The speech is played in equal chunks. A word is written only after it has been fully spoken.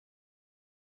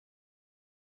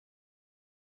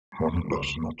One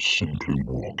does not simply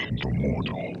walk into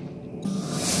Mordor.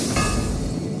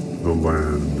 The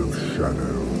land of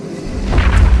shadow.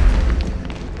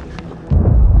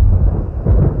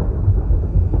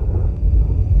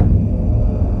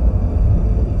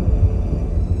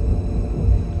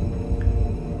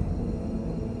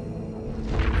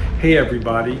 Hey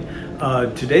everybody,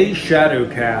 today's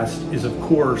Shadowcast is of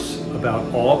course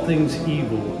about all things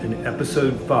evil in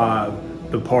episode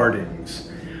 5, The Partings.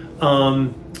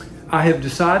 I have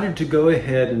decided to go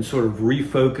ahead and sort of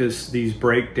refocus these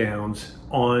breakdowns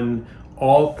on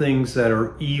all things that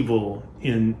are evil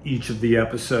in each of the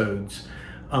episodes.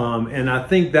 And I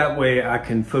think that way I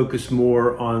can focus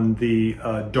more on the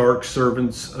dark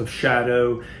servants of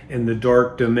shadow and the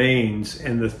dark domains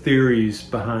and the theories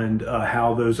behind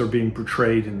how those are being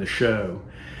portrayed in the show.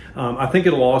 I think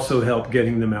it'll also help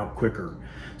getting them out quicker.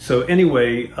 So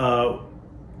anyway,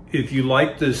 if you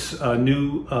like this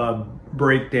new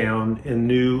breakdown and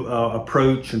new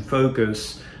approach and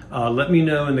focus, let me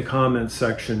know in the comments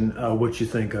section what you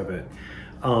think of it.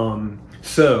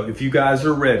 So if you guys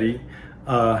are ready,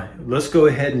 let's go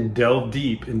ahead and delve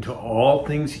deep into all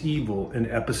things evil in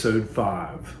episode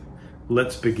 5.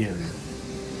 Let's begin.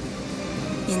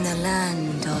 In the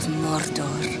land of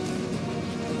Mordor,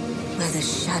 where the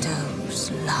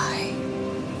shadows lie.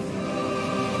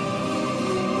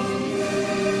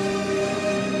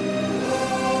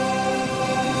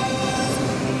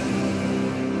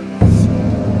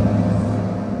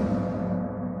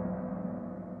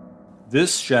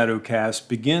 This Shadowcast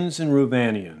begins in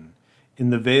Rhovanion, in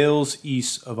the vales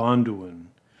east of Anduin,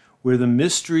 where the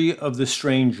mystery of the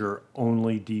stranger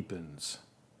only deepens.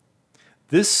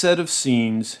 This set of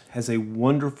scenes has a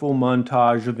wonderful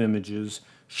montage of images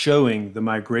showing the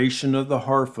migration of the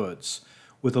Harfoots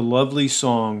with a lovely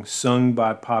song sung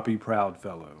by Poppy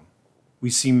Proudfellow. We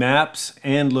see maps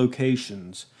and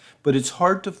locations, but it's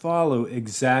hard to follow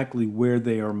exactly where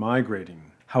they are migrating.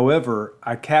 However,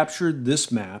 I captured this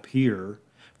map here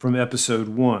from episode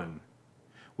 1,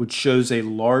 which shows a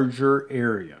larger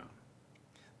area.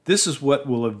 This is what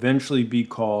will eventually be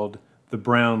called the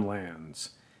Brown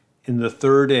Lands in the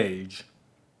Third Age,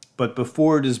 but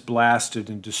before it is blasted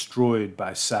and destroyed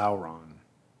by Sauron.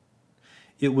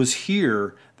 It was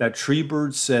here that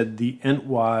Treebird said the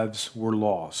Entwives were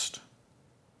lost.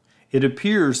 It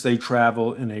appears they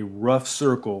travel in a rough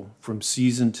circle from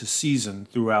season to season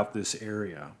throughout this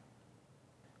area.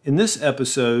 In this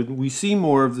episode, we see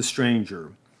more of the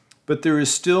stranger, but there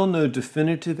is still no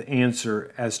definitive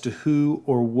answer as to who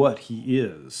or what he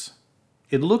is.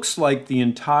 It looks like the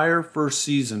entire first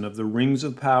season of The Rings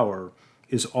of Power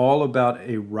is all about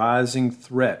a rising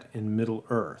threat in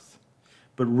Middle-earth.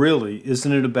 But really,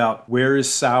 isn't it about where is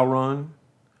Sauron?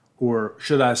 Or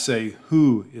should I say,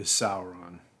 who is Sauron?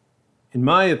 In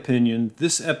my opinion,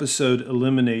 this episode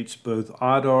eliminates both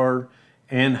Adar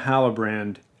and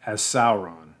Halbrand as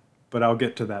Sauron, but I'll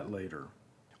get to that later.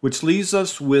 Which leaves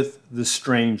us with the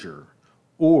stranger,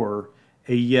 or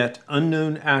a yet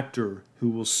unknown actor who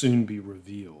will soon be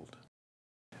revealed.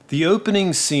 The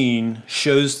opening scene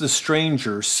shows the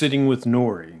stranger sitting with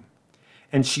Nori,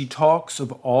 and she talks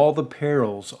of all the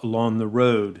perils along the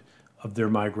road of their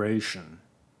migration.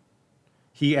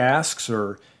 He asks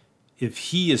her if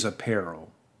he is a peril.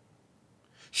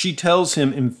 She tells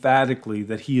him emphatically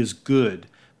that he is good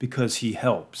because he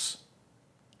helps.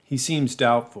 He seems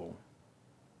doubtful.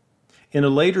 In a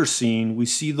later scene, we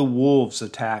see the wolves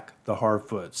attack the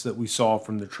Harfoots that we saw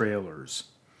from the trailers,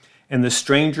 and the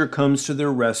stranger comes to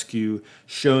their rescue,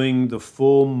 showing the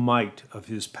full might of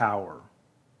his power.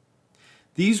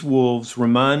 These wolves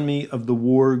remind me of the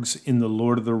wargs in the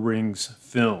Lord of the Rings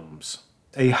films,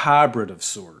 a hybrid of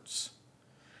sorts.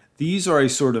 These are a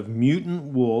sort of mutant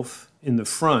wolf in the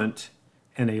front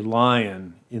and a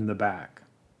lion in the back.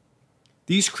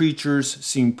 These creatures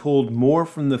seem pulled more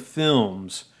from the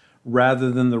films rather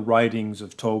than the writings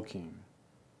of Tolkien.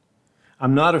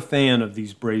 I'm not a fan of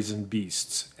these brazen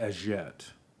beasts as yet.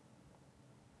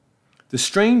 The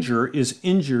stranger is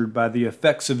injured by the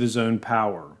effects of his own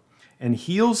power and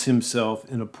heals himself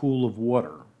in a pool of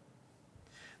water.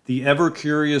 The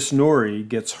ever-curious Nori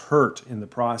gets hurt in the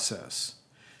process.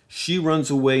 She runs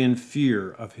away in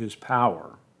fear of his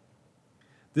power.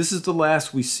 This is the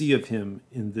last we see of him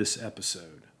in this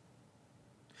episode.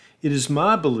 It is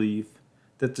my belief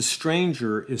that the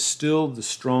stranger is still the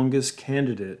strongest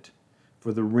candidate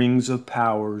for the Rings of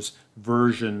Power's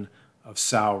version of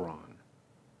Sauron.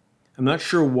 I'm not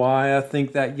sure why I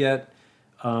think that yet,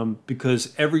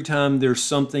 because every time there's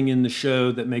something in the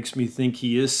show that makes me think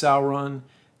he is Sauron,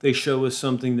 they show us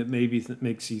something that maybe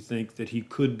makes you think that he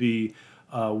could be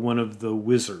one of the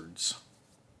wizards.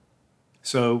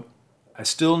 So I'm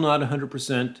still not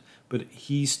 100%, but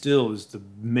he still is the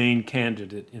main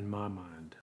candidate in my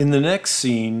mind. In the next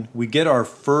scene, we get our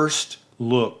first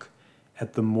look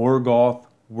at the Morgoth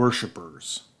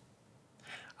worshippers.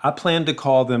 I plan to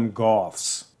call them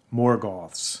Goths,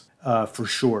 Morgoths, for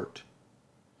short.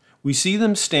 We see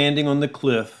them standing on the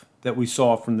cliff that we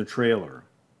saw from the trailer.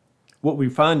 What we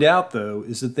find out, though,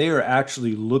 is that they are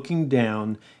actually looking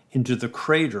down into the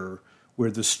crater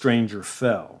where the stranger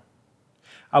fell.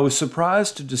 I was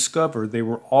surprised to discover they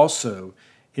were also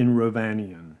in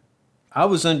Rhovanion. I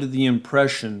was under the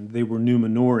impression they were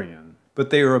Númenorian, but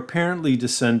they are apparently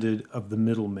descended of the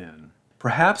Middlemen.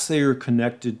 Perhaps they are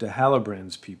connected to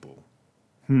Halbrand's people.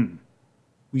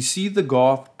 We see the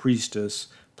Goth priestess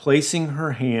placing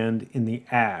her hand in the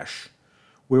ash,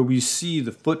 where we see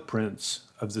the footprints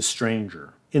of the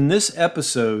stranger. In this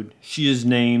episode, she is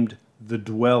named the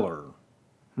Dweller.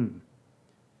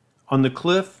 On the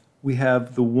cliff, we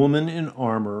have the woman in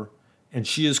armor, and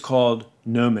she is called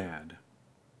Nomad.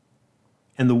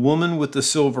 And the woman with the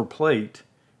silver plate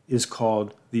is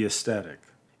called the Aesthetic.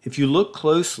 If you look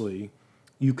closely,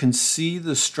 you can see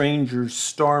the stranger's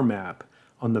star map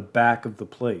on the back of the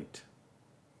plate.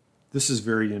 This is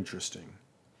very interesting.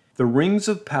 The Rings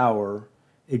of Power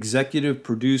executive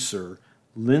producer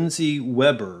Lindsay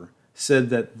Weber said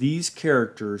that these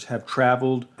characters have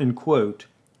traveled, and quote,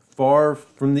 far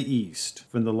from the east,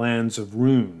 from the lands of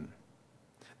Rhûn.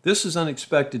 This is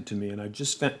unexpected to me, and I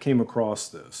just came across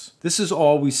this. This is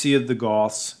all we see of the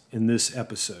Goths in this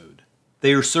episode.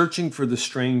 They are searching for the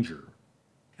stranger,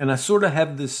 and I sort of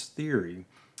have this theory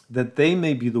that they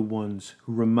may be the ones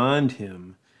who remind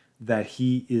him that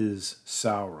he is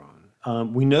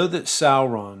Sauron. We know that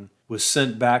Sauron was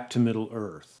sent back to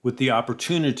Middle-earth with the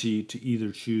opportunity to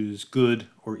either choose good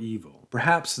or evil.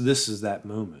 Perhaps this is that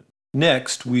moment.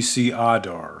 Next, we see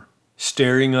Adar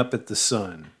staring up at the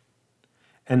sun.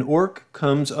 An orc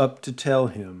comes up to tell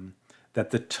him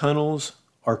that the tunnels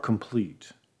are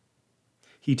complete.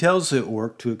 He tells the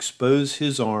orc to expose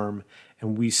his arm,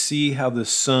 and we see how the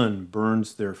sun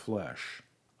burns their flesh.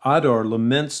 Adar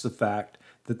laments the fact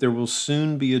that there will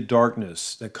soon be a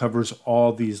darkness that covers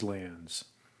all these lands,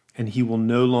 and he will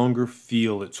no longer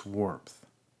feel its warmth.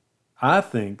 I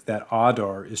think that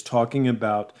Adar is talking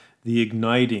about the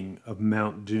igniting of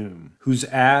Mount Doom, whose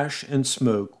ash and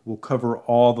smoke will cover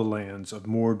all the lands of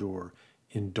Mordor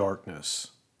in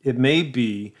darkness. It may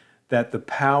be that the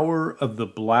power of the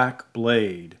Black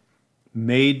Blade,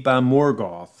 made by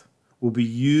Morgoth, will be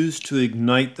used to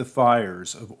ignite the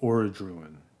fires of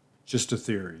Orodruin. Just a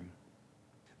theory.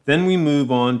 Then we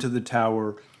move on to the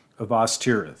Tower of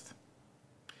Ostirith.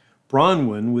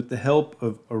 Bronwyn, with the help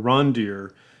of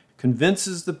Arondir,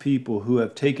 convinces the people who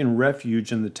have taken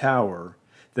refuge in the tower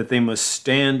that they must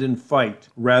stand and fight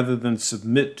rather than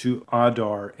submit to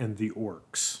Adar and the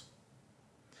orcs.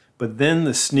 But then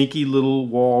the sneaky little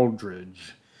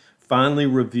Waldridge finally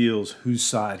reveals whose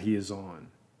side he is on.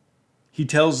 He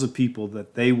tells the people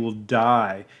that they will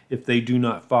die if they do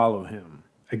not follow him.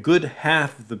 A good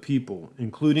half of the people,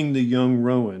 including the young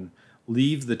Rowan,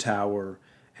 leave the tower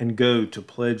and go to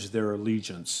pledge their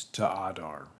allegiance to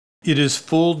Adar. It is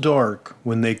full dark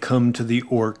when they come to the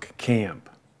orc camp.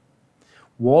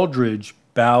 Waldridge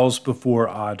bows before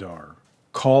Adar,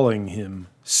 calling him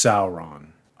Sauron.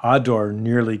 Adar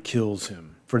nearly kills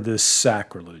him for this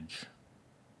sacrilege.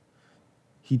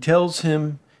 He tells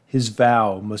him his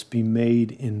vow must be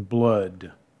made in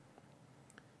blood.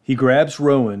 He grabs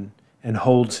Rowan and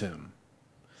holds him.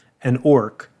 An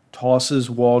orc tosses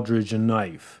Waldridge a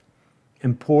knife,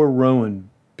 and poor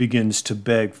Rowan begins to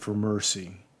beg for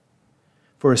mercy.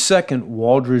 For a second,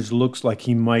 Waldridge looks like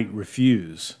he might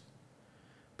refuse,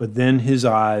 but then his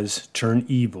eyes turn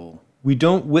evil. We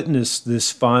don't witness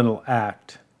this final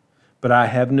act, but I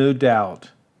have no doubt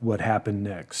what happened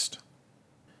next.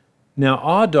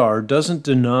 Now, Adar doesn't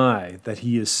deny that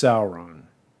he is Sauron,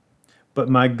 but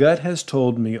my gut has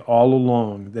told me all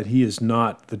along that he is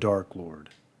not the Dark Lord.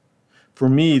 For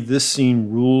me, this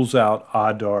scene rules out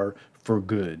Adar for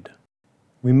good.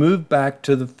 We move back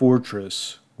to the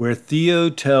fortress, where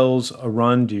Theo tells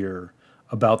Arondir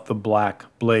about the black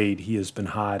blade he has been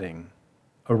hiding.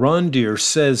 Arondir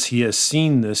says he has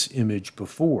seen this image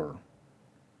before.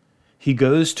 He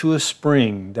goes to a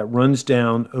spring that runs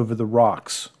down over the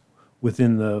rocks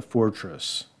within the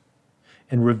fortress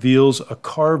and reveals a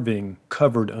carving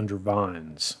covered under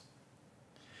vines.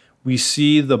 We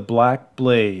see the black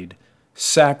blade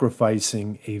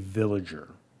sacrificing a villager.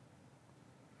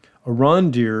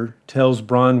 Arondir tells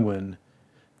Bronwyn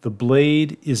the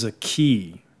blade is a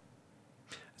key.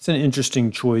 It's an interesting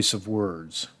choice of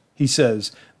words. He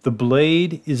says, the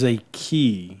blade is a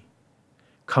key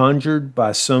conjured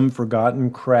by some forgotten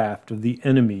craft of the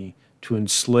enemy to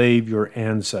enslave your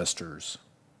ancestors.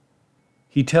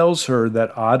 He tells her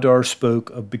that Adar spoke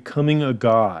of becoming a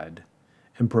god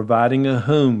and providing a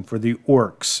home for the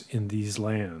Orcs in these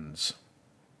lands.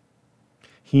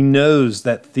 He knows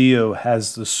that Theo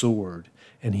has the sword,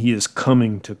 and he is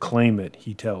coming to claim it,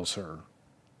 he tells her.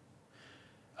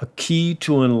 A key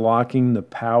to unlocking the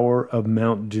power of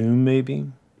Mount Doom,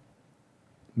 maybe?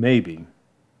 Maybe.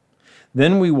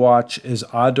 Then we watch as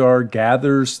Adar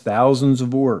gathers thousands of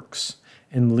orcs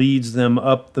and leads them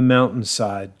up the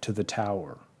mountainside to the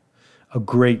tower. A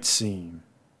great scene.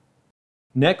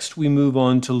 Next we move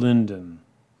on to Lindon,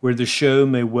 where the show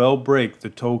may well break the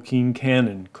Tolkien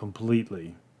canon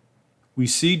completely. We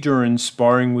see Durin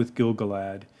sparring with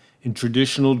Gil-galad in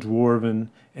traditional dwarven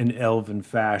and elven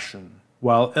fashion,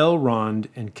 while Elrond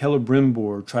and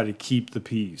Celebrimbor try to keep the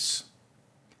peace.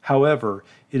 However,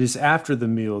 it is after the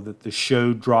meal that the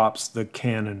show drops the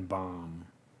Canon Bomb.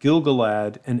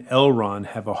 Gil-galad and Elrond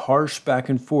have a harsh back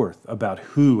and forth about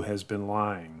who has been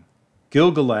lying.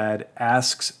 Gil-galad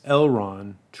asks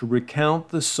Elrond to recount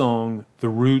the song The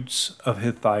Roots of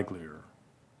Hithaglir.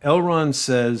 Elrond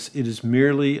says it is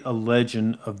merely a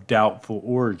legend of doubtful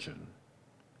origin.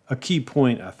 A key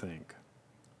point, I think.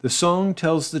 The song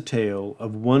tells the tale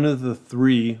of one of the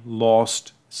 3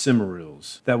 lost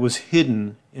Silmarils that was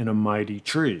hidden in a mighty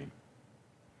tree.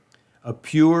 A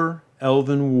pure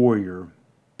elven warrior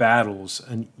battles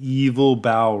an evil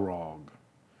Balrog,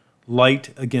 light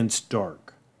against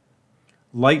dark.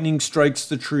 Lightning strikes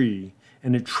the tree,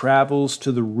 and it travels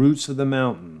to the roots of the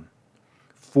mountain,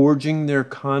 forging their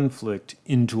conflict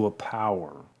into a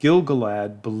power.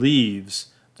 Gil-galad believes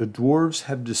the dwarves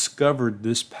have discovered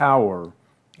this power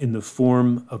in the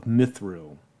form of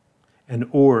Mithril, an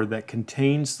ore that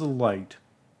contains the light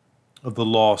of the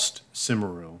lost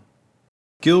Silmaril.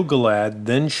 Gil-galad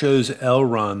then shows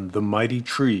Elrond the mighty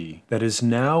tree that is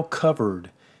now covered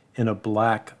in a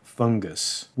black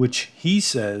fungus, which he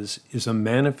says is a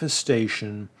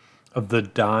manifestation of the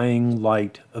dying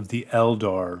light of the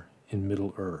Eldar in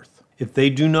Middle-earth. If they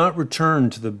do not return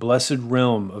to the blessed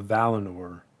realm of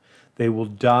Valinor, they will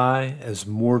die as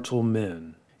mortal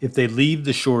men. If they leave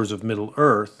the shores of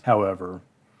Middle-earth, however,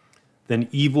 then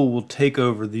evil will take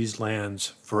over these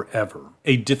lands forever.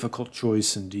 A difficult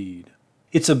choice indeed.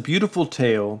 It's a beautiful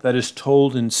tale that is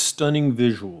told in stunning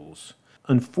visuals.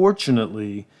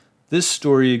 Unfortunately, this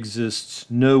story exists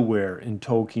nowhere in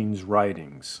Tolkien's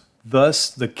writings. Thus,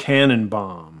 the Canon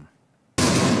Bomb.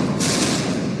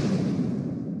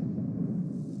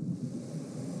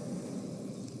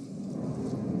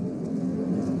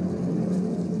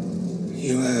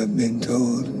 You have been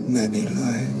told many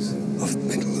lies of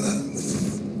Middle-earth.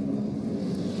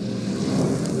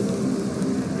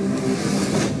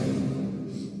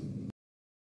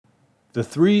 The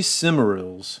 3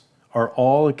 Silmarils are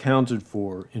all accounted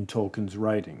for in Tolkien's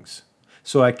writings,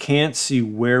 so I can't see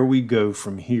where we go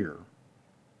from here.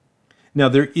 Now,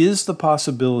 there is the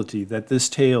possibility that this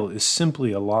tale is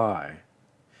simply a lie.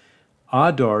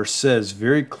 Adar says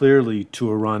very clearly to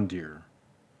Arondir,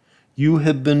 "You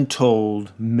have been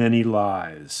told many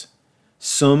lies.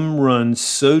 Some run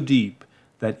so deep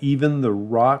that even the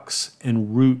rocks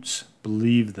and roots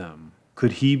believe them."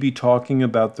 Could he be talking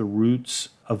about the roots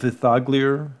of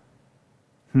Hithaglir?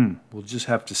 We'll just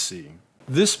have to see.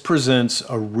 This presents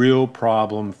a real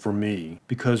problem for me,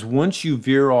 because once you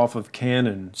veer off of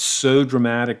canon so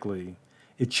dramatically,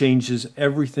 it changes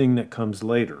everything that comes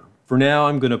later. For now,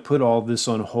 I'm going to put all this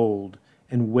on hold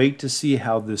and wait to see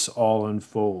how this all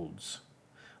unfolds.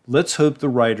 Let's hope the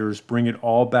writers bring it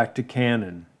all back to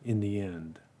canon in the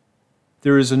end.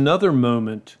 There is another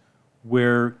moment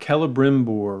where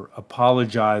Celebrimbor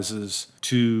apologizes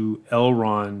to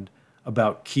Elrond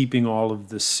about keeping all of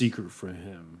this secret from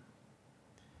him.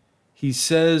 He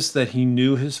says that he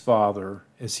knew his father,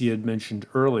 as he had mentioned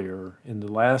earlier in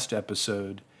the last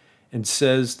episode, and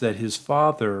says that his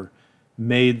father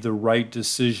made the right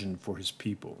decision for his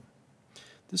people.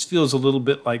 This feels a little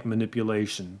bit like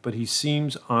manipulation, but he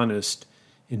seems honest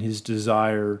in his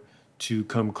desire to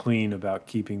come clean about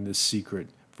keeping this secret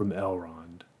from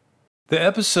Elrond. The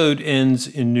episode ends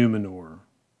in Númenor.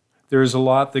 There is a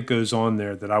lot that goes on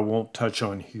there that I won't touch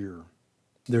on here.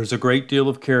 There's a great deal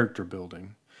of character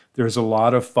building. There's a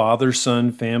lot of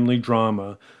father-son family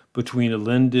drama between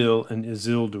Elendil and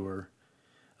Isildur,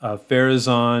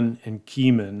 Ar-Pharazôn and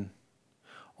Keeman.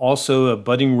 Also a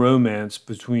budding romance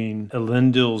between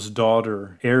Elendil's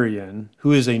daughter, Arianne,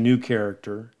 who is a new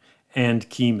character, and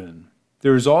Keeman.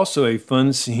 There is also a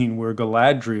fun scene where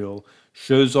Galadriel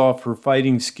shows off her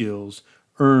fighting skills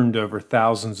earned over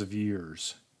thousands of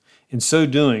years. In so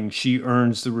doing, she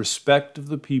earns the respect of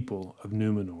the people of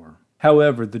Númenor.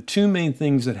 However, the two main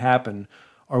things that happen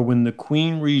are when the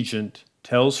Queen Regent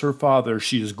tells her father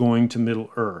she is going to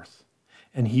Middle-earth,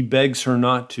 and he begs her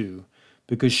not to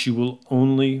because she will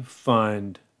only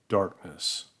find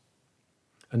darkness.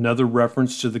 Another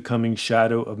reference to the coming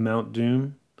shadow of Mount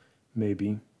Doom?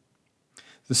 Maybe.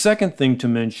 The second thing to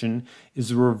mention is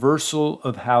the reversal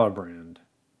of Halbrand,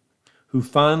 who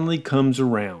finally comes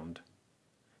around.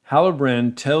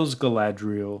 Halbrand tells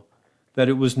Galadriel that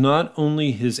it was not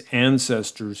only his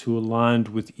ancestors who aligned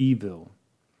with evil,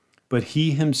 but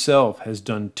he himself has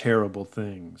done terrible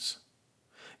things.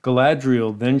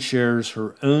 Galadriel then shares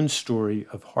her own story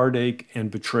of heartache and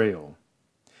betrayal,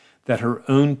 that her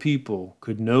own people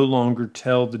could no longer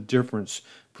tell the difference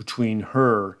between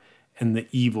her and the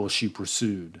evil she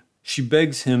pursued. She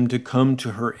begs him to come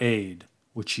to her aid,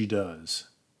 which he does.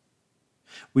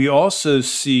 We also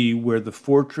see where the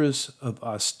fortress of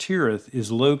Ostirith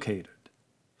is located.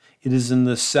 It is in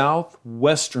the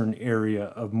southwestern area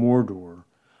of Mordor,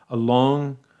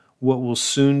 along what will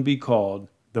soon be called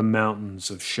the Mountains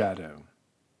of Shadow.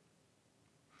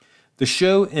 The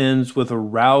show ends with a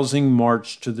rousing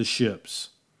march to the ships,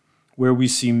 where we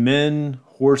see men,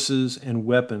 horses, and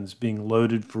weapons being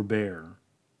loaded for bear.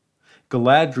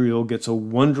 Galadriel gets a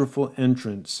wonderful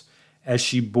entrance as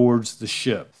she boards the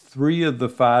ship. 3 of the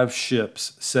 5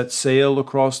 ships set sail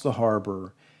across the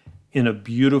harbor in a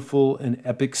beautiful and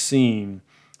epic scene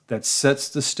that sets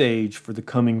the stage for the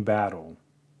coming battle.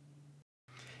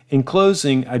 In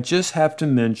closing, I just have to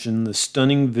mention the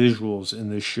stunning visuals in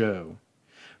this show.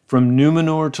 From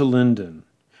Númenor to Lindon,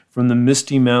 from the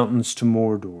Misty Mountains to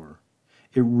Mordor,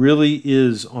 it really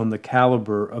is on the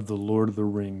caliber of the Lord of the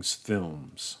Rings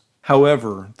films.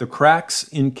 However, the cracks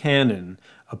in canon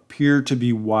appear to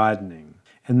be widening,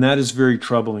 and that is very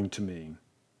troubling to me.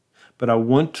 But I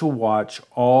want to watch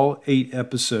all 8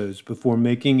 episodes before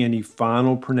making any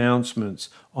final pronouncements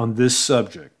on this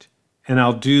subject, and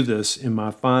I'll do this in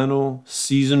my final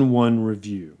Season 1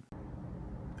 review.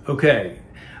 Okay,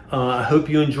 I hope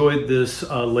you enjoyed this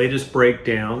latest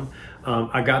breakdown.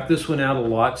 I got this one out a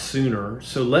lot sooner,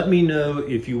 so let me know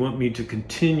if you want me to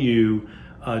continue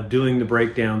doing the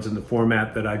breakdowns in the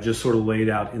format that I just sort of laid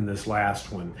out in this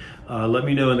last one. Let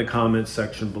me know in the comments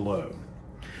section below.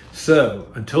 So,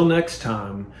 until next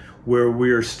time, where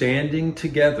we are standing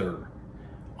together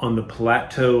on the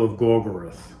plateau of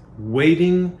Gorgoroth,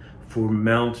 waiting for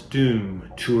Mount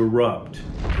Doom to erupt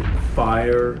in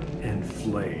fire and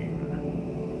flame.